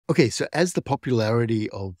Okay, so as the popularity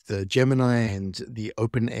of the Gemini and the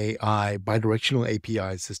OpenAI bidirectional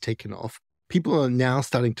APIs has taken off, people are now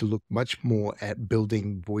starting to look much more at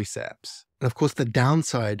building voice apps. And of course, the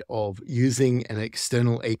downside of using an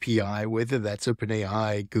external API, whether that's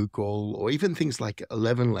OpenAI, Google, or even things like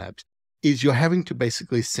 11 Labs, is you're having to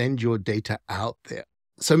basically send your data out there.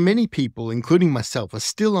 So many people, including myself, are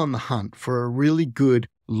still on the hunt for a really good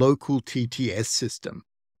local TTS system.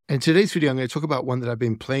 In today's video, I'm going to talk about one that I've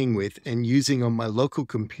been playing with and using on my local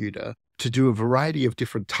computer to do a variety of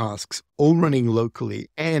different tasks, all running locally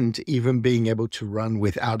and even being able to run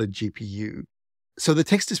without a GPU. So the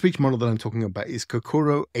text-to-speech model that I'm talking about is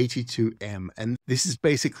Kokoro 82M, and this is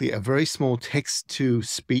basically a very small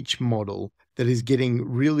text-to-speech model that is getting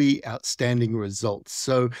really outstanding results.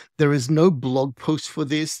 So there is no blog post for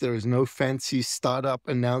this. There is no fancy startup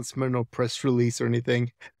announcement or press release or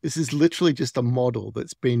anything. This is literally just a model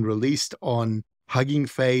that's been released on Hugging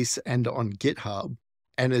Face and on GitHub,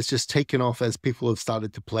 and it's just taken off as people have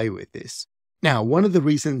started to play with this. Now, one of the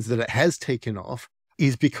reasons that it has taken off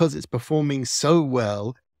is because it's performing so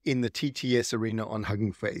well in the TTS arena on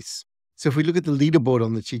Hugging Face. So if we look at the leaderboard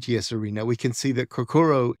on the TTS arena, we can see that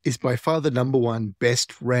Kokoro is by far the #1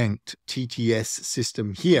 best ranked TTS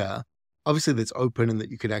system here. Obviously that's open and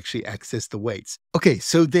that you can actually access the weights. Okay,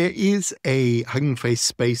 so there is a Hugging Face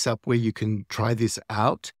space up where you can try this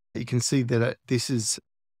out. You can see that this is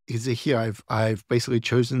here. I've basically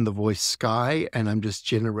chosen the voice Sky and I'm just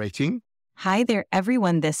generating. Hi there,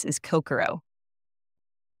 everyone. This is Kokoro.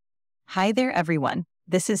 Hi there, everyone.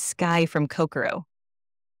 This is Sky from Kokoro.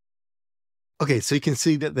 Okay, so you can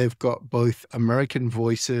see that they've got both American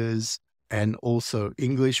voices and also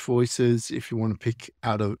English voices. If you want to pick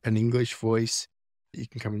out an English voice, you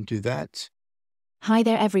can come and do that. Hi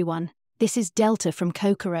there, everyone. This is Delta from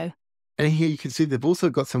Kokoro. And here you can see they've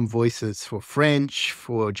also got some voices for French,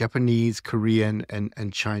 for Japanese, Korean,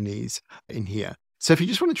 and Chinese in here. So if you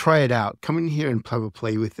just want to try it out, come in here and have a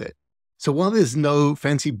play with it. So while there's no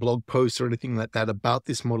fancy blog posts or anything like that about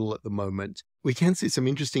this model at the moment, we can see some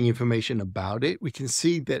interesting information about it. We can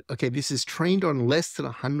see that, okay, this is trained on less than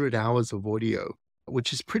 100 hours of audio,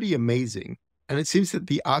 which is pretty amazing. And it seems that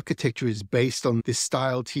the architecture is based on this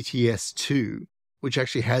style TTS2, which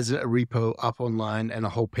actually has a repo up online and a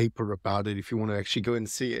whole paper about it if you want to actually go and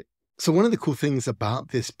see it. So one of the cool things about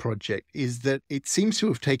this project is that it seems to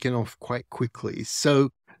have taken off quite quickly. So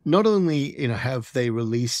not only have they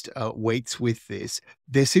released weights with this,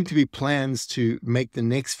 there seem to be plans to make the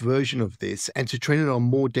next version of this and to train it on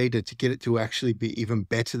more data to get it to actually be even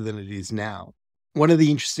better than it is now. One of the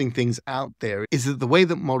interesting things out there is that the way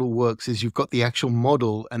that model works is you've got the actual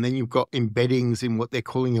model and then you've got embeddings in what they're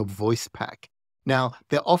calling a voice pack. Now,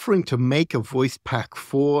 they're offering to make a voice pack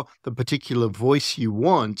for the particular voice you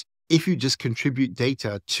want if you just contribute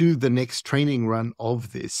data to the next training run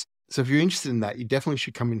of this. So if you're interested in that, you definitely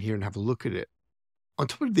should come in here and have a look at it. On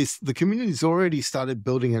top of this, the community's already started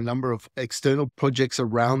building a number of external projects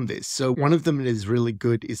around this. So one of them that is really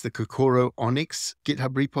good is the Kokoro Onnx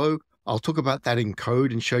GitHub repo. I'll talk about that in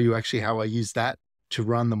code and show you actually how I use that to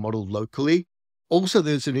run the model locally. Also,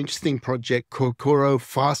 there's an interesting project, Kokoro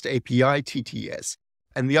Fast API TTS.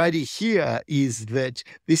 And the idea here is that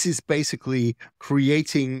this is basically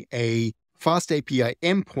creating a Fast API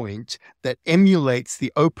endpoint that emulates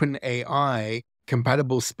the OpenAI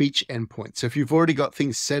compatible speech endpoint. So if you've already got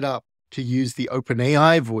things set up to use the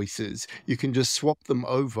OpenAI voices, you can just swap them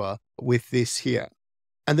over with this here.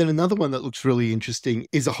 And then another one that looks really interesting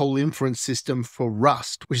is a whole inference system for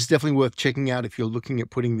Rust, which is definitely worth checking out if you're looking at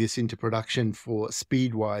putting this into production for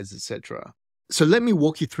speed-wise, etc. So let me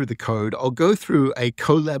walk you through the code. I'll go through a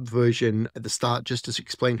Colab version at the start just to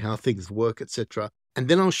explain how things work, etc. And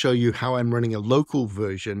then I'll show you how I'm running a local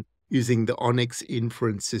version using the Onnx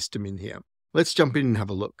inference system in here. Let's jump in and have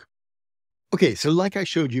a look. Okay, so like I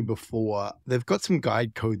showed you before, they've got some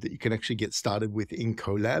guide code that you can actually get started with in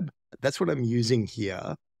Colab. That's what I'm using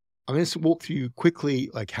here. I'm going to walk through quickly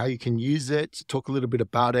like how you can use it, talk a little bit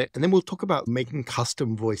about it, and then we'll talk about making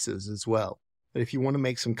custom voices as well. But if you want to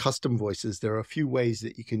make some custom voices, there are a few ways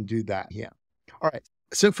that you can do that here. All right.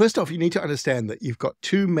 So first off, you need to understand that you've got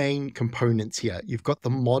two main components here. You've got the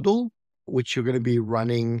model, which you're going to be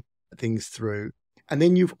running things through. And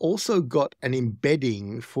then you've also got an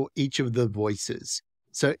embedding for each of the voices.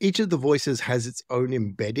 So each of the voices has its own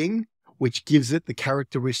embedding, which gives it the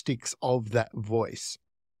characteristics of that voice.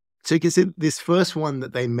 So you can see this first one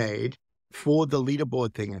that they made for the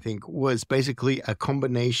leaderboard thing, I think, was basically a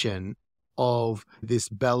combination of this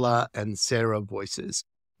Bella and Sarah voices.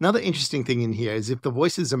 Another interesting thing in here is if the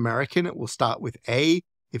voice is American, it will start with A.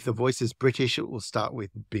 If the voice is British, it will start with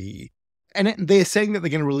B. they're saying that they're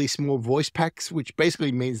going to release more voice packs, which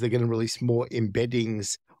basically means they're going to release more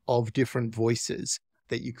embeddings of different voices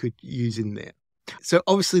that you could use in there. So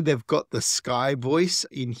obviously they've got the Sky voice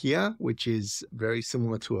in here, which is very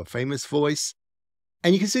similar to a famous voice.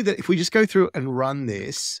 And you can see that if we just go through and run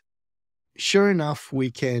this, sure enough,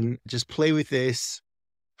 we can just play with this.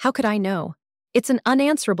 How could I know? It's an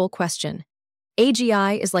unanswerable question.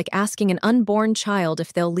 AGI is like asking an unborn child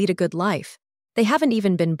if they'll lead a good life. They haven't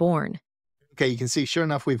even been born. Okay, you can see, sure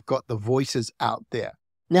enough, we've got the voices out there.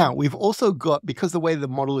 Now, we've also got, because the way the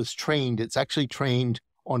model is trained, it's actually trained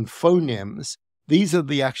on phonemes. These are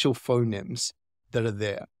the actual phonemes that are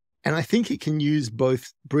there. And I think it can use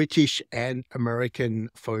both British and American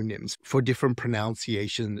phonemes for different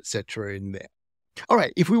pronunciation, etc. in there. All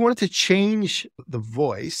right, if we wanted to change the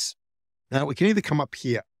voice, now we can either come up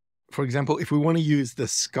here. For example, if we want to use the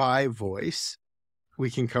Sky voice, we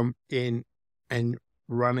can come in and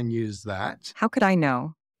run and use that. How could I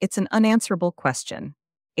know? It's an unanswerable question.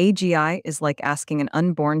 AGI is like asking an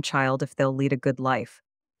unborn child if they'll lead a good life.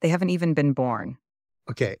 They haven't even been born.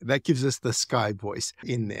 Okay, that gives us the Sky voice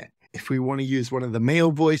in there. If we want to use one of the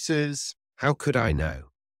male voices. How could I know?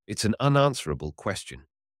 It's an unanswerable question.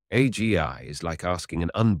 AGI is like asking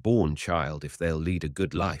an unborn child if they'll lead a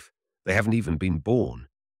good life. They haven't even been born.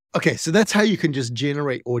 Okay, so that's how you can just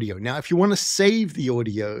generate audio. Now, if you want to save the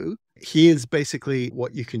audio, here's basically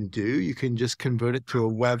what you can do. You can just convert it to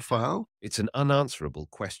a WAV file. It's an unanswerable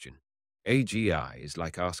question. AGI is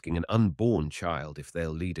like asking an unborn child if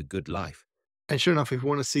they'll lead a good life. And sure enough, if you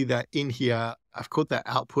want to see that in here, I've called that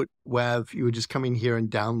output WAV. You would just come in here and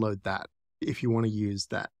download that if you want to use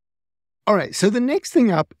that. All right, so the next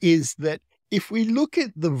thing up is that if we look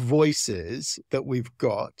at the voices that we've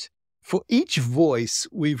got, for each voice,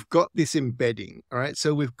 we've got this embedding, all right?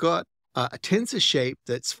 So we've got a tensor shape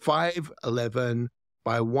that's 511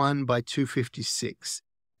 by 1 by 256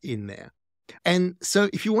 in there. And so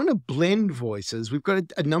if you want to blend voices, we've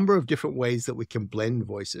got a number of different ways that we can blend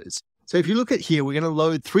voices. So if you look at here, we're going to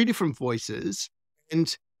load 3 different voices,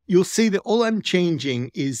 and you'll see that all I'm changing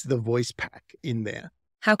is the voice pack in there.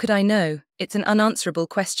 How could I know? It's an unanswerable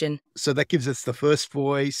question. So that gives us the first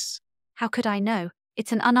voice. How could I know?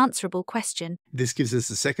 It's an unanswerable question. This gives us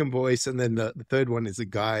the second voice, and then the third one is a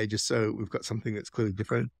guy, just so we've got something that's clearly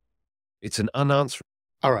different. It's an unanswerable.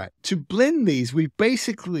 All right, to blend these, we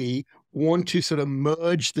basically want to sort of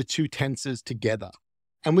merge the two tensors together.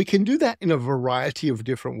 And we can do that in a variety of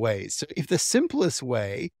different ways. So if the simplest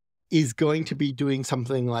way is going to be doing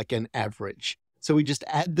something like an average, so we just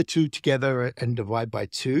add the two together and divide by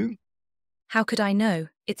 2. How could I know?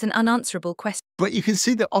 It's an unanswerable question. But you can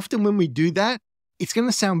see that often when we do that, it's going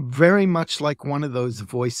to sound very much like one of those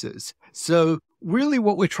voices. So really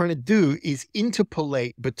what we're trying to do is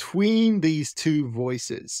interpolate between these two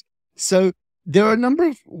voices. So there are a number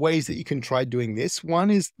of ways that you can try doing this.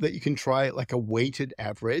 One is that you can try like a weighted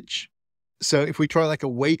average. So if we try like a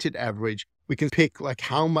weighted average, we can pick like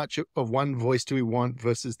how much of one voice do we want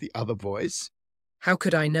versus the other voice. How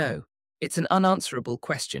could I know? It's an unanswerable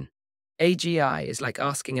question. AGI is like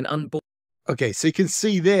asking an unborn. Okay, so you can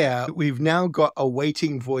see there, we've now got a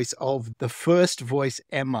weighting voice of the first voice,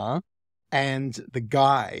 Emma, and the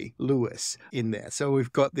guy, Lewis, in there. So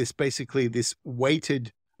we've got this basically this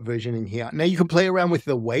weighted version in here. Now you can play around with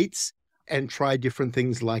the weights and try different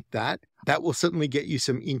things like that. That will certainly get you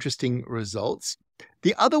some interesting results.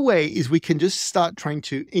 The other way is we can just start trying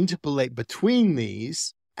to interpolate between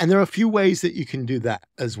these. And there are a few ways that you can do that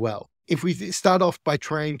as well. If we start off by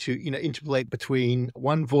trying to, interpolate between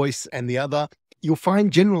one voice and the other, you'll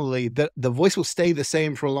find generally that the voice will stay the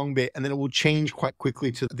same for a long bit and then it will change quite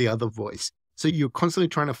quickly to the other voice. So you're constantly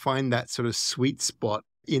trying to find that sort of sweet spot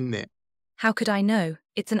in there. How could I know?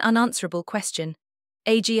 It's an unanswerable question.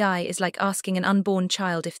 AGI is like asking an unborn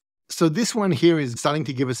child if... So this one here is starting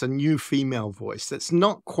to give us a new female voice. That's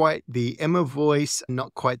not quite the Emma voice,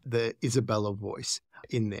 not quite the Isabella voice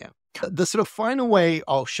in there. The sort of final way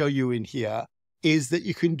I'll show you in here is that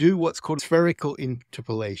you can do what's called spherical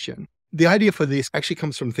interpolation. The idea for this actually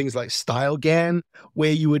comes from things like StyleGAN,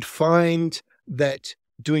 where you would find that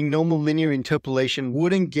doing normal linear interpolation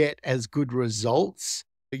wouldn't get as good results.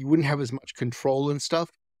 You wouldn't have as much control and stuff.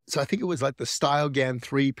 So I think it was like the StyleGAN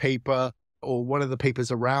 3 paper or one of the papers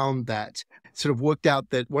around that sort of worked out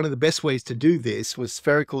that one of the best ways to do this was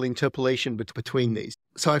spherical interpolation between these.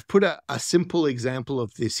 So I've put a simple example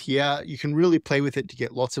of this here. You can really play with it to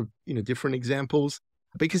get lots of different examples.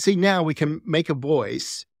 But you can see now we can make a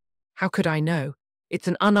voice. How could I know? It's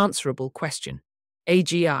an unanswerable question.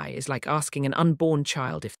 AGI is like asking an unborn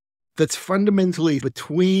child if... That's fundamentally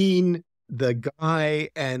between the guy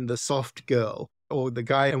and the soft girl. or the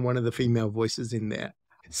guy and one of the female voices in there.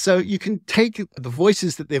 So you can take the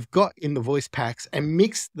voices that they've got in the voice packs and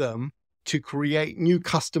mix them to create new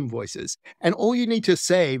custom voices. And all you need to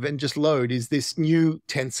save and just load is this new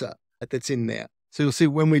tensor that's in there. So you'll see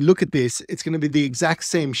when we look at this, it's going to be the exact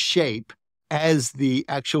same shape as the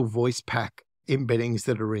actual voice pack embeddings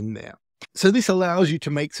that are in there. So this allows you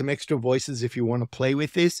to make some extra voices if you want to play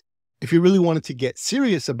with this. If you really wanted to get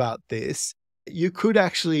serious about this, you could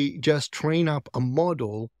actually just train up a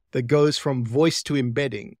model that goes from voice to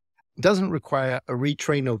embedding. It doesn't require a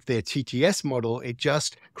retrain of their TTS model. It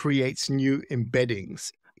just creates new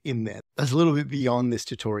embeddings in there. That's a little bit beyond this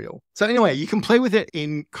tutorial. So anyway, you can play with it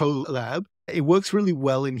in Colab. It works really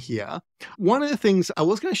well in here. One of the things I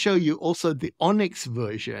was going to show you also the Onnx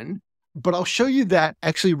version, but I'll show you that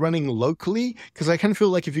actually running locally, because I kind of feel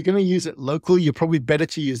like if you're going to use it locally, you're probably better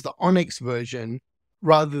to use the Onnx version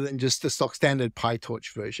rather than just the stock standard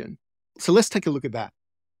PyTorch version. So let's take a look at that.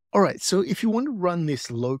 All right, so if you want to run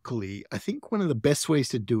this locally, I think one of the best ways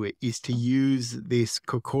to do it is to use this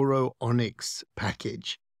Kokoro Onnx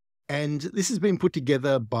package. And this has been put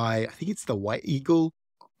together by, I think it's the White Eagle.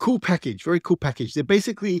 Cool package, very cool package. They're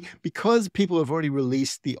basically, because people have already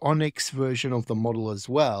released the Onnx version of the model as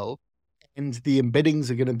well, and the embeddings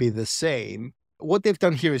are going to be the same, what they've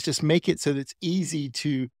done here is just make it so that it's easy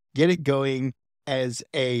to get it going as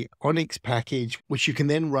a Onnx package, which you can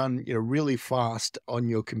then run really fast on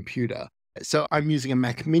your computer. So I'm using a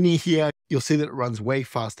Mac Mini here. You'll see that it runs way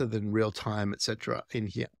faster than real time, etc. in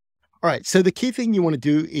here. All right, so the key thing you want to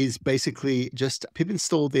do is basically just pip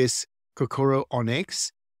install this Kokoro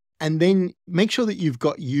Onnx, and then make sure that you've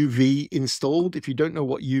got UV installed. If you don't know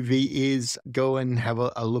what UV is, go and have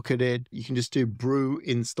a look at it. You can just do brew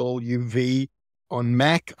install UV on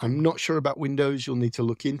Mac. I'm not sure about Windows. You'll need to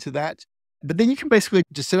look into that. But then you can basically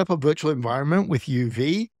just set up a virtual environment with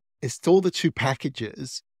UV, install the two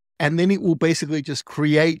packages, and then it will basically just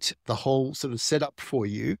create the whole sort of setup for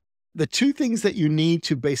you. The two things that you need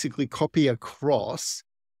to basically copy across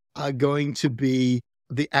are going to be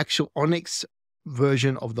the actual Onnx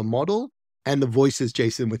version of the model and the voices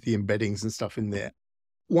JSON with the embeddings and stuff in there.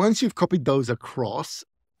 Once you've copied those across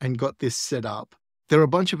and got this set up, there are a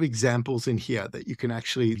bunch of examples in here that you can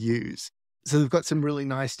actually use. So they've got some really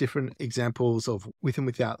nice different examples of with and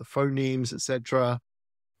without the phonemes, etc.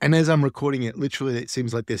 And as I'm recording it, literally, it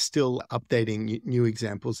seems like they're still updating new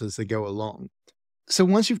examples as they go along. So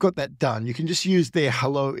once you've got that done, you can just use their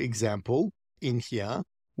hello example in here,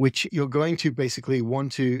 which you're going to basically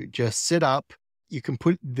want to just set up. You can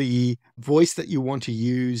put the voice that you want to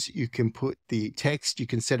use. You can put the text. You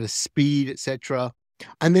can set a speed, etc.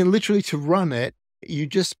 And then literally to run it, you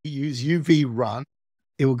just use UV run.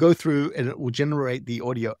 It will go through and it will generate the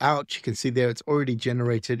audio out. You can see there it's already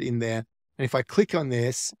generated in there. And if I click on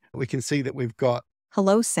this, we can see that we've got,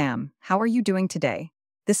 Hello, Sam. How are you doing today?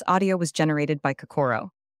 This audio was generated by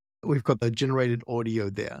Kokoro. we've got the generated audio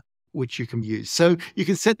there, which you can use. So you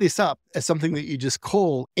can set this up as something that you just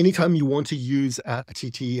call anytime you want to use a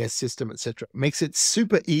TTS system, etc. Makes it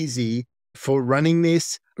super easy for running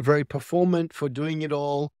this, very performant for doing it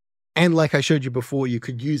all. And like I showed you before, you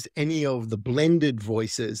could use any of the blended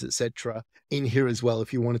voices, etc., in here as well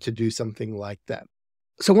if you wanted to do something like that.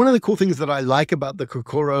 So one of the cool things that I like about the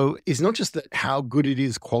Kokoro is not just that how good it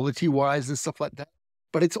is quality-wise and stuff like that,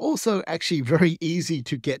 but it's also actually very easy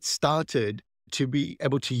to get started to be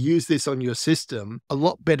able to use this on your system a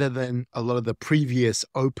lot better than a lot of the previous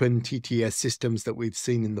open TTS systems that we've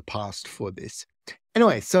seen in the past for this.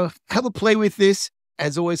 Anyway, so have a play with this.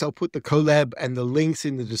 As always, I'll put the Colab and the links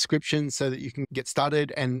in the description so that you can get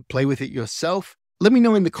started and play with it yourself. Let me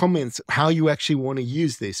know in the comments how you actually want to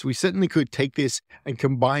use this. We certainly could take this and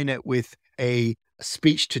combine it with a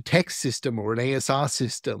speech-to-text system or an ASR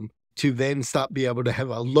system to then start be able to have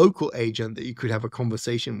a local agent that you could have a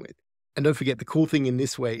conversation with. And don't forget, the cool thing in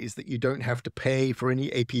this way is that you don't have to pay for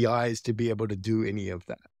any APIs to be able to do any of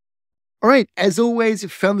that. All right, as always,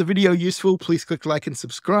 if you found the video useful, please click like and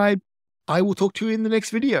subscribe. I will talk to you in the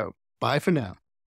next video. Bye for now.